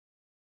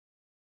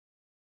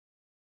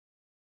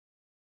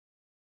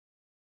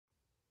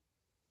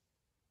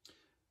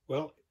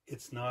Well,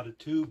 it's not a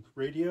tube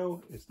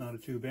radio, it's not a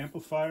tube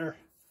amplifier.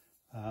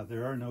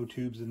 There are no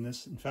tubes in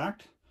this, in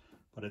fact,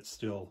 but it's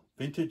still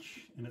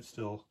vintage and it's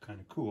still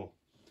kind of cool.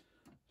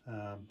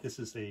 This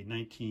is a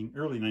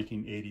early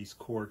 1980s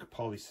Korg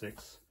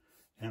Polysix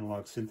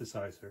analog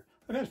synthesizer.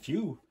 I've had a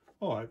few.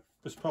 Oh, it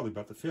was probably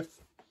about the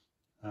fifth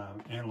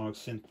analog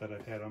synth that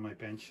I've had on my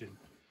bench in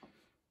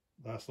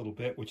last little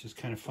bit, which is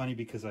kind of funny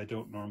because I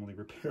don't normally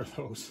repair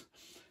those.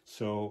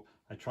 So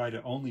I try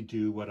to only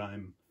do what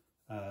I'm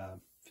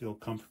feel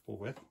comfortable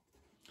with,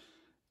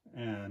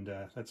 and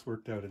that's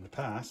worked out in the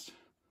past.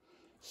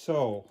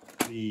 So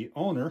the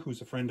owner,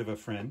 who's a friend of a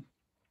friend,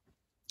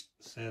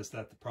 says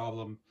that the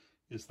problem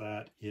is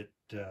that it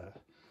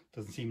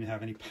doesn't seem to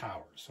have any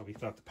power. So he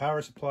thought the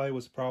power supply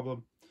was a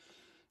problem.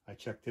 I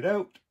checked it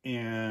out,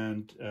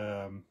 and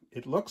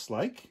it looks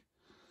like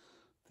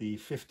the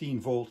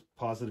 15-volt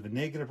positive and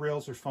negative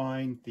rails are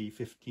fine. The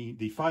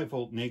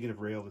 5-volt negative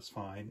rail is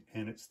fine,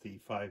 and it's the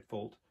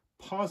 5-volt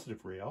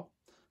positive rail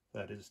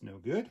that is no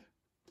good.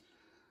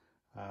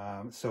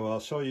 So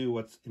I'll show you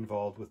what's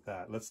involved with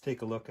that. Let's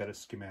take a look at a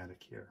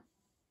schematic here.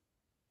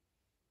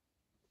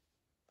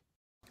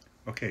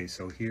 Okay,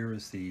 so here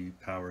is the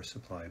power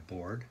supply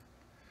board,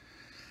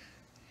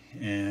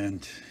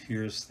 and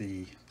here's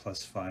the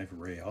 +5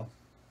 rail,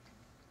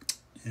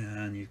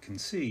 and you can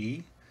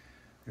see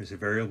there's a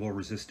variable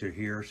resistor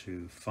here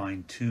to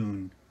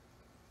fine-tune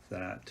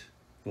that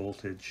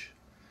voltage,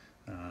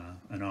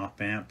 an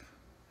op amp,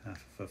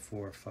 half of a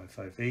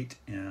 4558,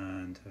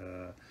 and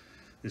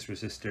this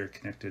resistor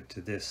connected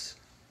to this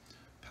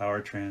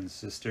power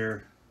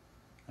transistor,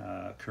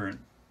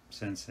 current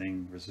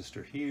sensing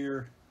resistor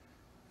here,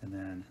 and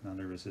then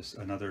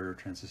another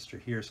transistor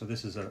here. So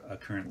this is a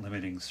current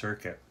limiting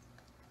circuit.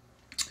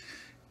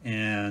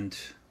 And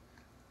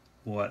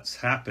what's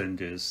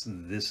happened is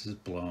this is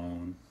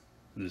blown,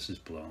 this is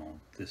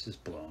blown, this is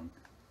blown.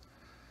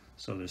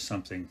 So there's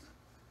something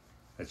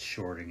that's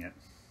shorting it.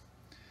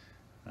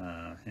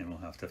 And we'll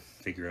have to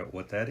figure out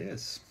what that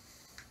is.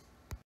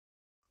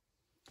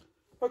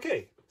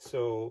 Okay,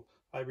 so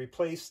I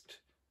replaced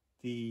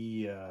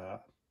the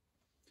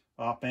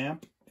op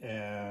amp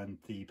and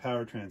the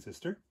power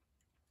transistor,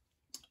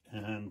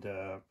 and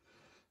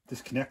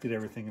disconnected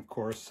everything, of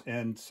course,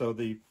 and so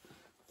the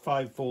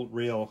 5-volt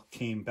rail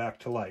came back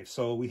to life.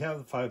 So we have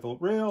the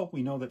 5-volt rail.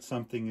 We know that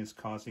something is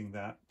causing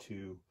that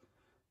to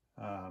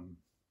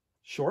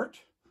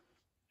short,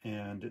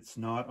 and it's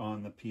not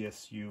on the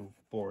PSU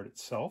board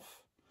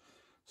itself.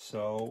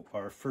 So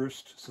our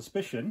first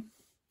suspicion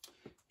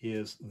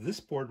is this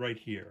board right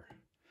here.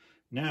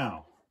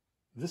 Now,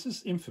 this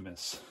is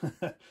infamous.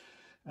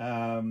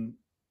 Korg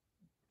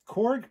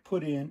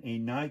put in a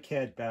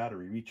NiCad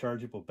battery,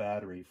 rechargeable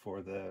battery,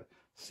 for the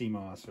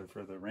CMOS or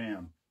for the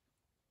RAM.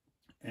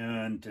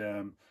 And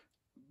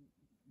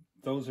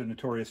those are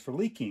notorious for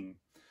leaking.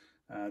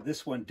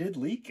 This one did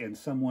leak, and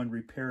someone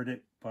repaired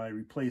it by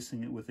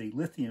replacing it with a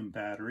lithium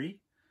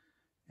battery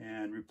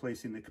and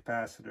replacing the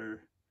capacitor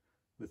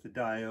with the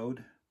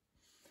diode.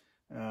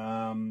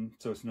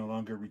 So it's no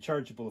longer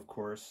rechargeable, of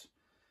course,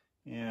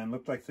 and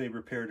looked like they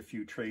repaired a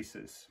few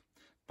traces.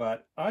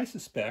 But I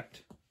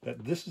suspect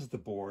that this is the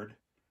board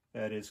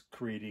that is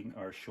creating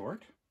our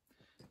short,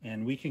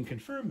 and we can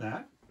confirm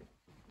that.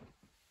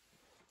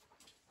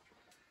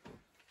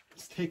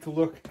 Let's take a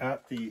look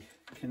at the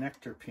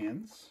connector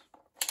pins,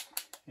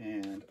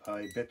 and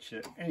I bet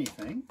you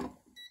anything.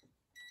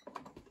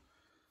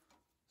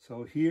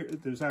 So here,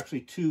 there's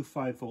actually two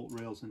 5-volt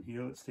rails in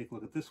here. Let's take a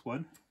look at this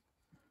one.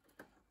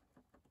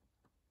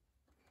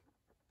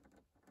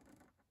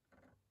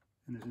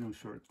 And there's no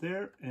short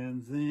there.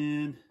 And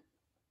then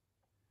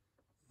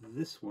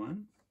this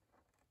one,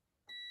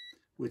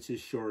 which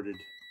is shorted.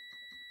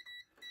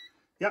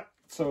 Yep,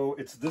 so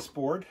it's this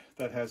board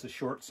that has a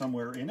short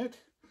somewhere in it.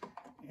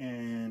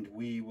 And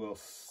we will,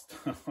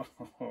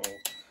 oh,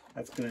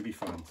 that's going to be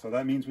fun. So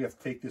that means we have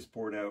to take this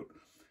board out,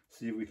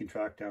 see if we can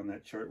track down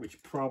that short,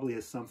 which probably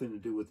has something to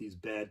do with these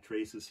bad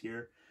traces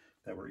here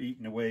that were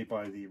eaten away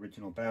by the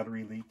original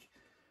battery leak,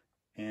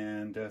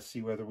 and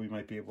see whether we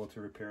might be able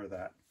to repair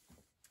that.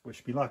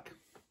 Wish me luck.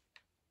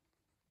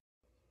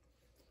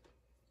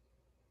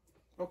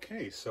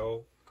 Okay,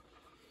 so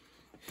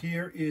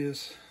here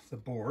is the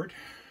board,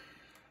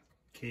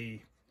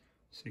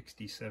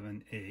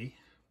 K67A,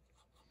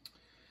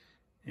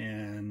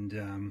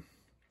 and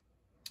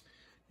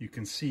you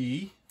can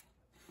see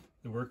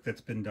the work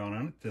that's been done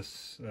on it.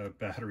 This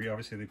battery,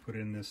 obviously they put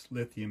in this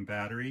lithium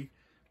battery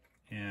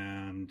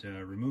and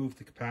removed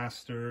the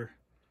capacitor,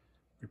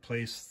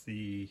 replaced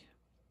the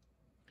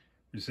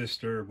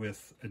resistor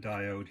with a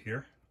diode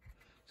here.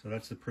 So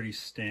that's a pretty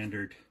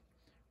standard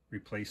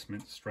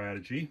replacement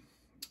strategy.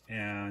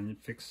 And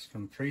fix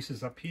some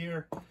traces up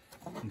here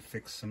and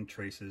fix some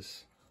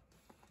traces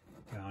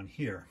down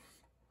here.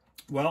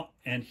 Well,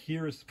 and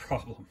here is the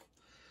problem.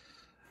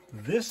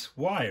 This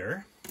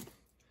wire,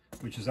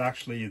 which is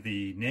actually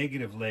the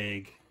negative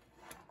leg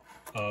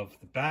of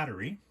the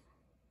battery,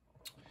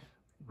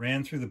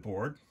 ran through the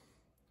board,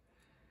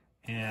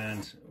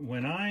 And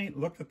when I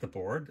looked at the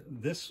board,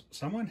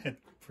 someone had,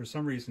 for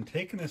some reason,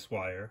 taken this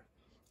wire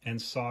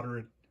and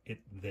soldered it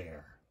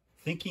there,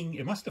 thinking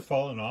it must have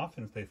fallen off,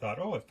 and they thought,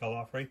 oh, it fell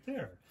off right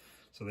there.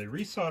 So they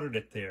resoldered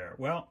it there.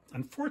 Well,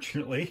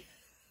 unfortunately,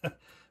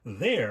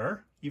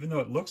 there, even though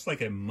it looks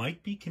like it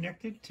might be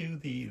connected to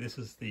this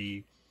is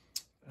the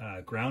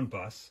ground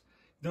bus.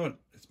 No, it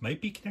might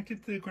be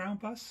connected to the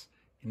ground bus.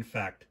 In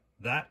fact,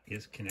 that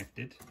is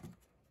connected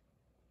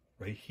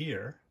right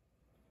here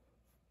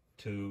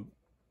to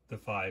the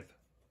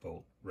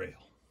 5-volt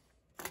rail.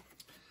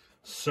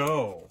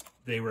 So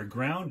they were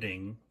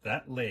grounding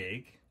that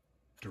leg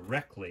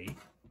directly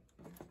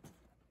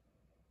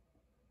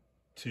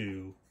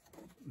to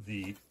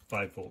the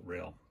 5-volt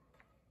rail.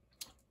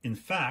 In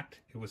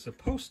fact, it was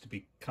supposed to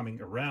be coming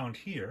around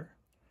here,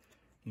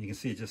 and you can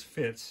see it just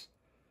fits,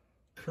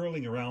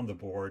 curling around the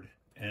board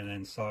and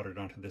then soldered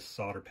onto this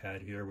solder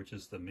pad here, which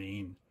is the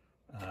main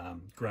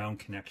ground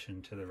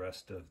connection to the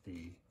rest of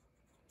the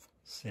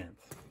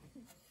synth.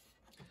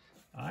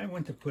 I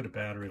wouldn't have put a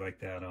battery like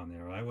that on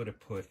there. I would have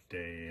put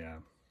a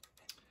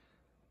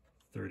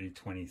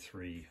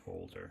 3023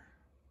 holder.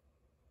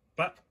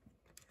 But,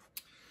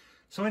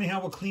 so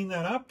anyhow, we'll clean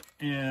that up,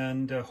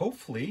 and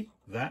hopefully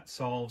that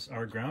solves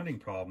our grounding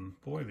problem.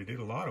 Boy, they did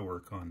a lot of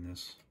work on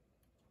this.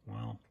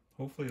 Well,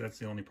 hopefully that's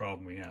the only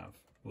problem we have.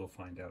 We'll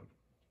find out.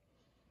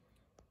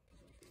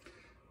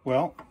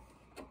 Well,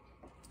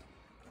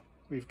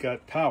 we've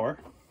got power,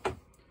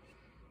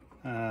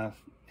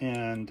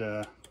 and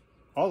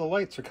all the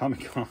lights are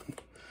coming on,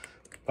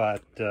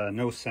 but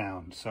no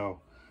sound.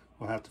 So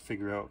we'll have to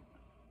figure out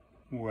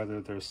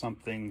whether there's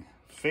something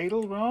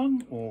fatal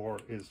wrong, or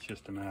it's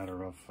just a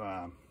matter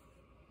of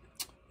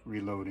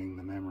reloading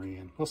the memory,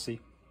 and we'll see.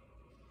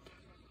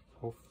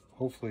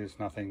 Hopefully it's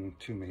nothing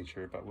too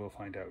major, but we'll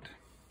find out.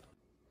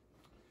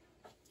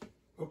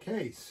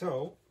 Okay,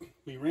 so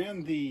we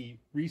ran the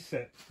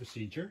reset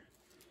procedure,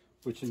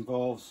 which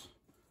involves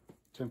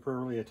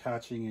temporarily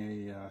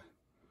attaching a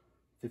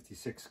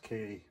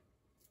 56K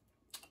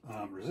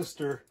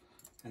resistor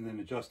and then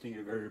adjusting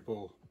a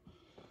variable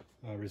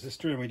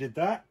resistor, and we did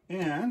that,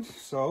 and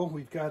so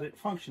we've got it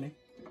functioning.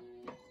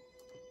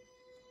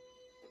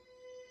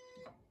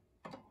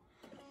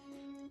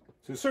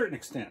 To a certain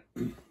extent.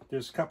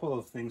 There's a couple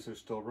of things that are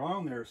still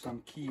wrong. There are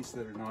some keys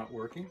that are not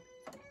working,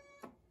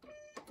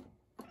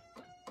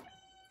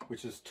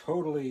 which is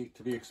totally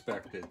to be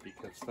expected,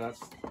 because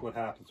that's what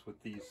happens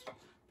with these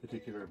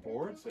particular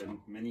boards and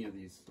many of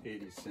these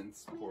 80s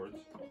synths boards.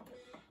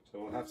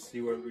 So we'll have to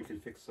see whether we can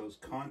fix those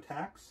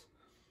contacts.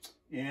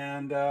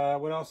 And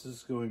what else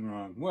is going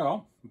wrong?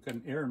 Well, we've got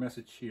an error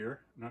message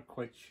here. Not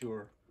quite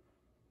sure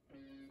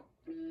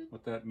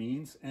what that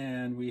means.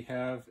 And we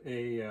have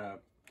a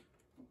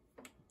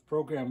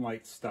program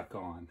light stuck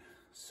on.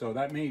 So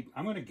that may,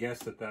 I'm going to guess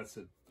that that's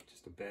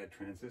just a bad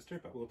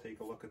transistor, but we'll take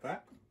a look at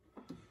that.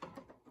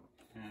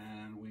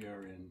 And we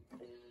are in.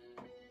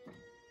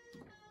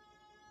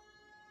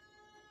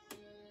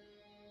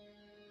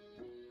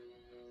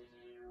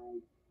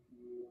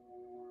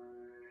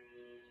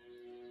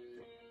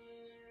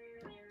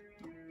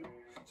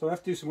 So I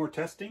have to do some more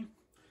testing,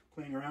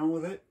 playing around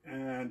with it,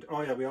 and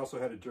oh yeah, we also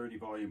had a dirty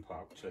volume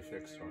pop, which I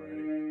fixed already.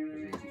 It was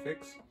an easy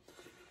fix.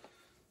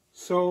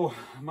 So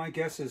my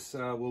guess is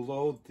we'll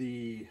load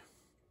the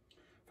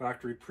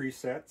factory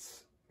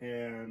presets,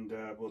 and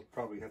we'll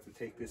probably have to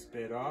take this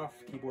bed off,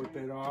 keyboard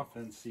bed off,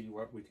 and see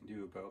what we can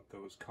do about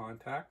those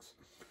contacts.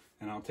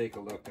 And I'll take a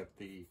look at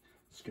the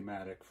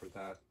schematic for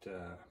that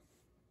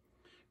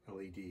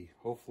LED.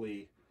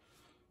 Hopefully,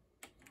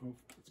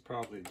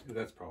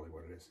 that's probably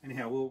what it is.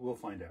 Anyhow, we'll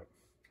find out.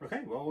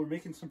 Okay, well, we're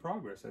making some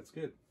progress. That's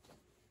good.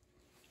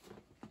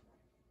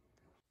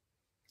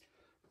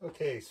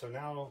 Okay, so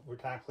now we're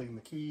tackling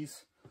the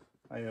keys.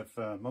 I have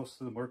most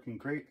of them working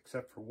great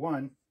except for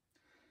one,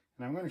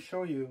 and I'm going to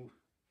show you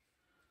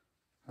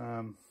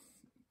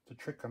the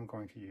trick I'm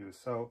going to use.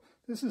 So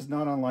this is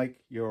not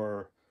unlike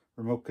your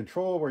remote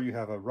control, where you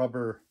have a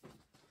rubber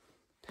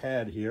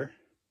pad here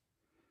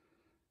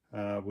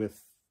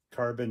with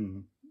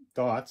carbon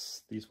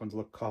dots. These ones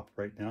look copper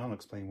right now. I'll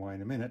explain why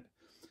in a minute.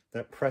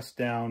 That press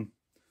down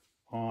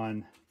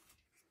on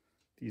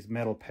these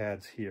metal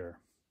pads here.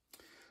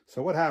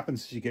 So what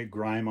happens is you get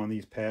grime on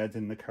these pads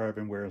and the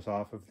carbon wears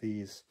off of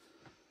these.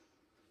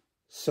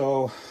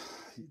 So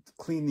to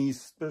clean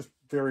these, there's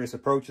various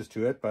approaches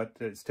to it, but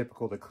it's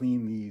typical to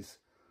clean these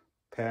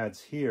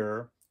pads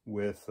here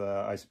with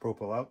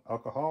isopropyl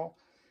alcohol.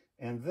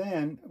 And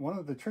then one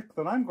of the tricks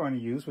that I'm going to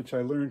use, which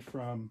I learned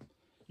from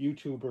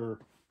YouTuber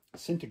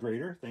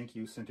Syntegrator, thank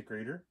you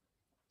Syntegrator,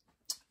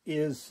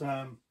 is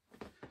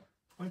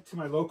went to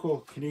my local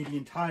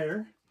Canadian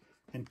Tire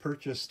and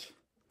purchased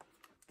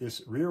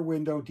this rear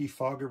window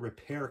defogger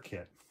repair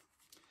kit,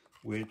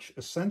 which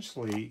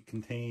essentially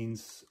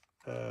contains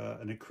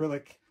an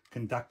acrylic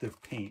conductive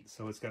paint.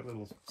 So it's got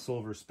little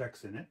silver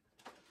specks in it.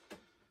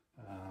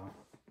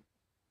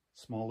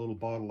 Small little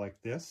bottle like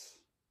this.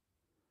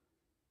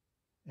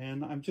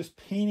 And I'm just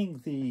painting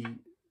the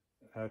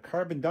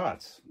carbon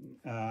dots,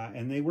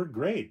 and they work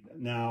great.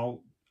 Now,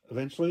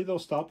 eventually they'll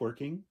stop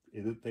working.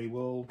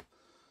 You'll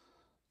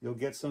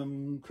get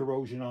some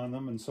corrosion on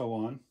them and so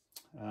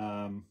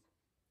on,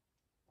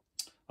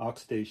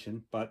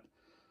 oxidation, but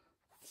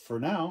for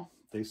now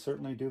they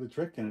certainly do the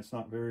trick, and it's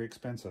not very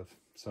expensive.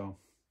 So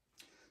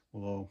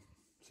we'll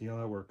see how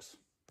that works.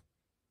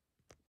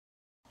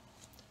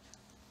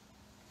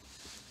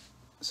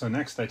 So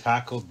next I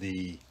tackled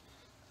the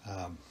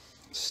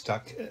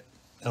stuck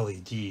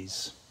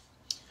LEDs.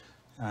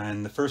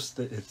 And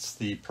it's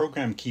the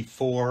program key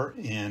 4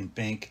 and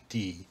bank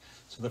D.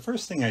 So the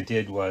first thing I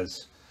did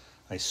was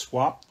I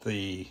swapped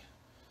the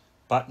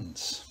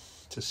buttons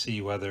to see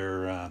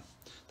whether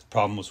the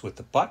problem was with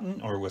the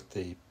button or with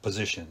the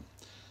position.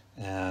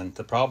 And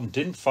the problem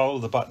didn't follow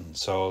the button,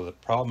 so the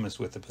problem is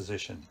with the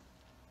position.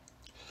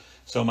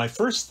 So my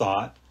first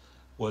thought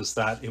was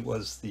that it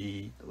was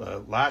the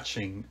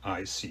latching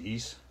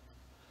ICs,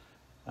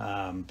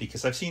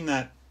 because I've seen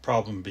that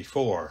problem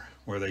before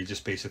where they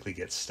just basically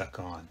get stuck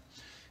on.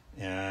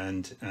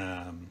 And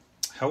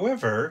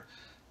however,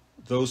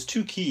 those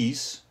two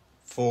keys,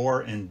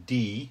 4 and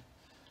D,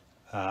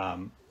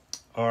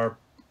 are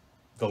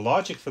the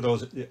logic for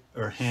those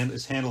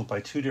is handled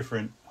by two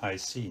different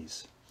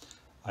ICs,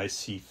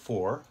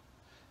 IC4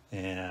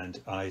 and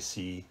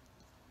IC2.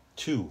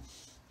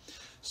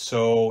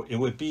 So it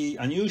would be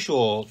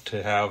unusual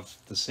to have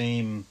the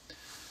same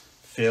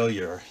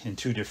failure in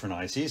two different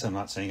ICs. I'm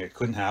not saying it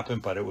couldn't happen,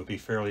 but it would be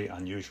fairly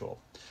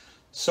unusual.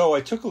 So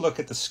I took a look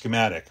at the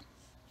schematic,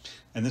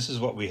 and this is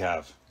what we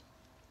have.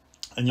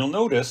 And you'll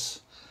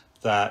notice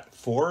that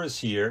 4 is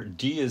here,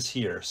 D is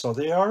here. So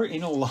they are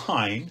in a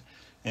line,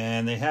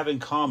 and they have in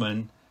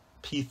common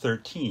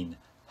P13.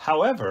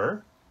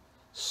 However,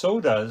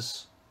 so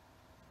does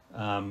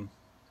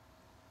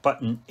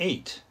button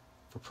 8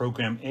 for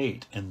program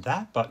 8, and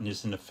that button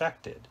isn't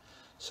affected.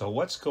 So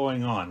what's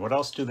going on? What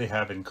else do they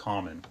have in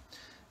common?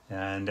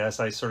 And as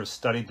I sort of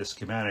studied the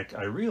schematic,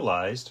 I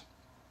realized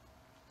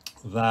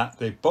that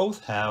they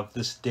both have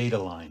this data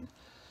line,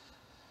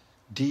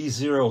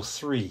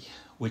 D03,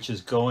 which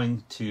is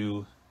going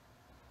to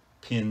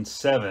pin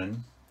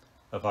 7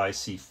 of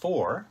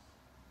IC4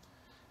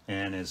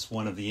 and is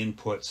one of the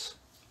inputs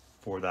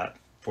for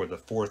the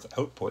fourth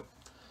output,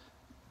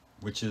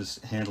 which is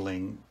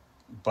handling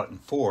button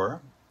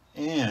 4.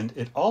 And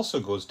it also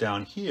goes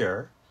down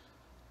here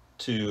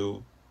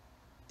to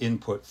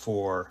input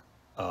 4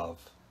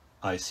 of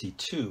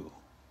IC2,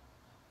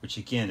 which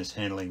again is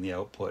handling the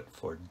output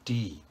for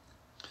D.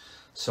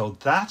 So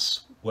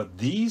that's what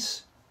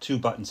these two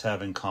buttons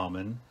have in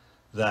common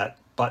that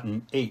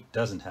button 8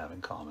 doesn't have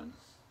in common.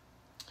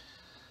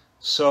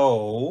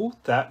 So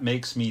that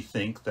makes me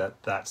think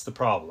that that's the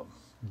problem,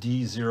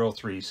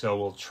 D03. So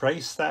we'll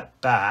trace that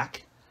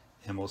back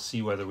and we'll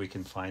see whether we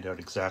can find out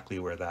exactly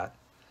where that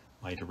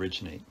might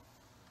originate.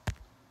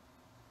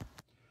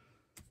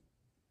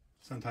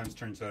 Sometimes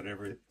turns out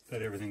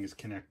that everything is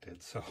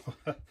connected. So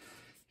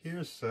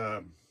here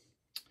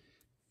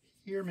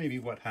maybe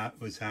what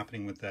was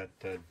happening with that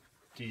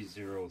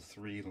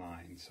D03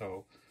 line.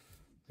 So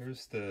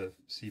there's the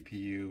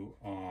CPU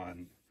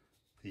on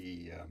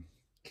the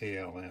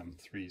KLM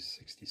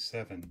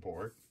 367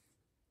 board,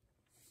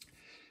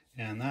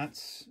 and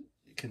that's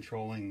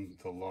controlling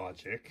the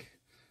logic.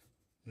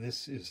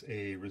 This is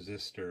a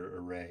resistor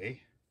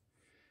array,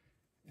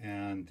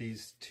 and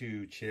these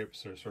two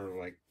chips are sort of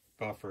like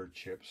buffer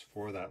chips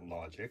for that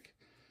logic.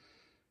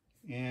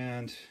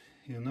 And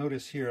you'll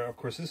notice here, of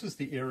course, this is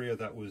the area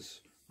that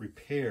was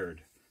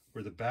repaired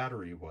where the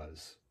battery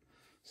was.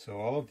 So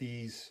all of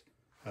these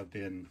have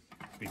been,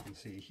 we can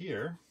see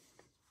here,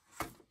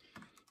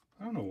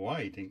 I don't know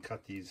why he didn't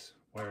cut these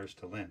wires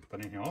to length,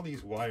 but anyhow, all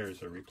these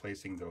wires are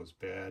replacing those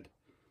bad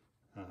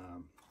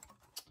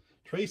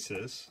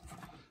traces,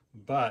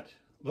 but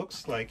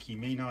looks like he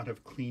may not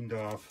have cleaned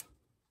off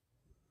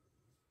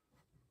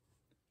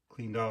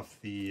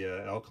the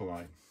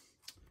alkaline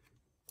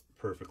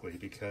perfectly,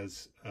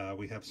 because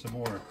we have some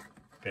more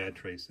bad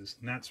traces,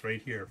 and that's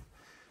right here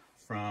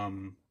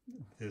from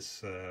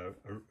this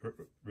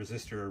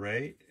resistor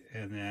array,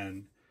 and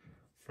then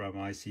from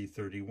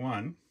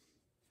IC31,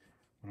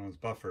 one of those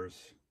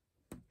buffers,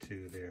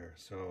 to there.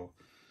 So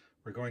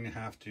we're going to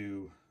have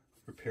to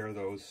repair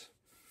those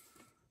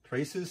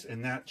traces,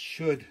 and that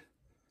should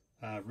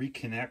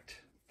reconnect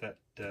that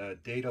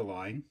data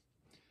line.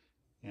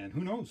 And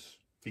who knows,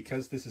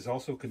 because this is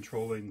also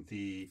controlling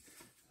the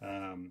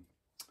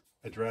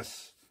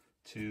address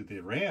to the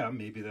RAM,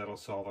 maybe that'll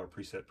solve our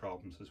preset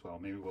problems as well.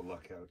 Maybe we'll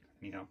luck out.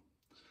 Anyhow,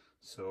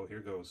 so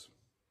here goes.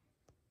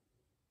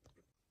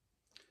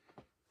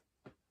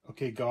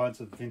 Okay, gods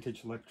of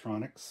vintage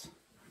electronics,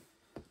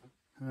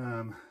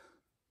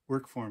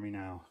 work for me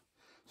now.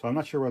 So I'm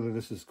not sure whether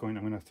this is going,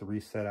 I'm going to have to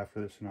reset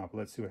after this or not, but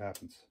let's see what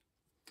happens.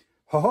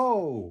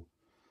 Ho-ho!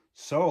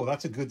 So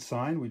that's a good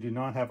sign. We do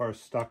not have our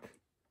stuck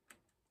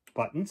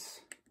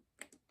buttons.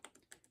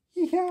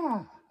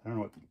 Yeah! I don't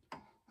know what,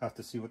 have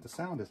to see what the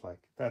sound is like.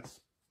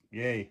 That's,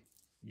 yay,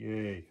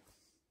 yay.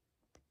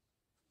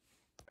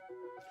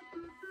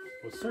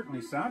 Well, it's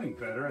certainly sounding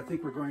better. I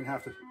think we're going to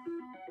have to,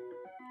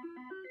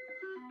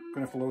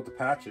 going to have to load the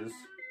patches.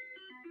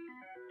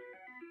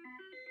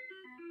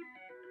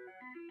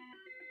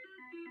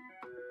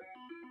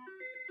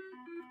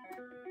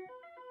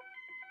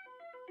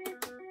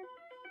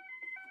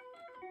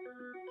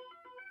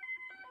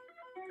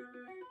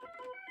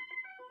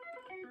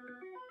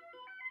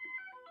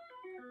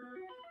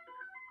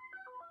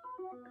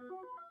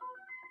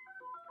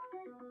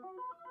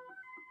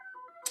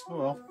 Oh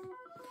well.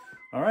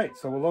 All right,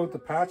 so we'll load the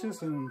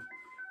patches and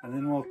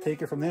then we'll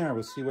take it from there.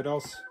 We'll see what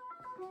else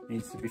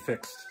needs to be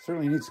fixed.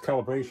 Certainly needs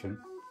calibration.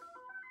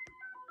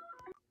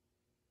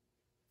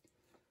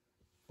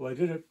 Well, I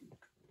did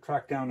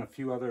track down a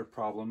few other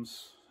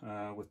problems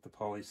with the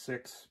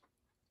Polysix.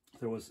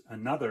 There was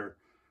another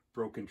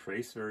broken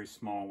trace, very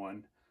small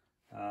one,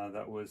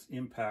 that was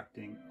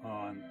impacting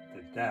on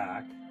the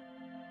DAC.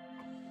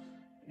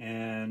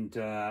 And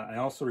I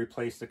also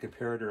replaced the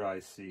comparator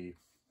IC.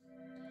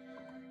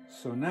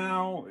 So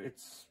now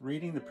it's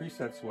reading the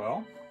presets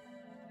well.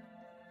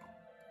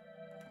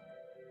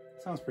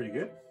 Sounds pretty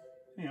good.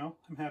 You know,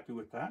 I'm happy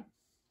with that.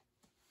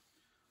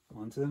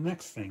 On to the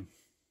next thing.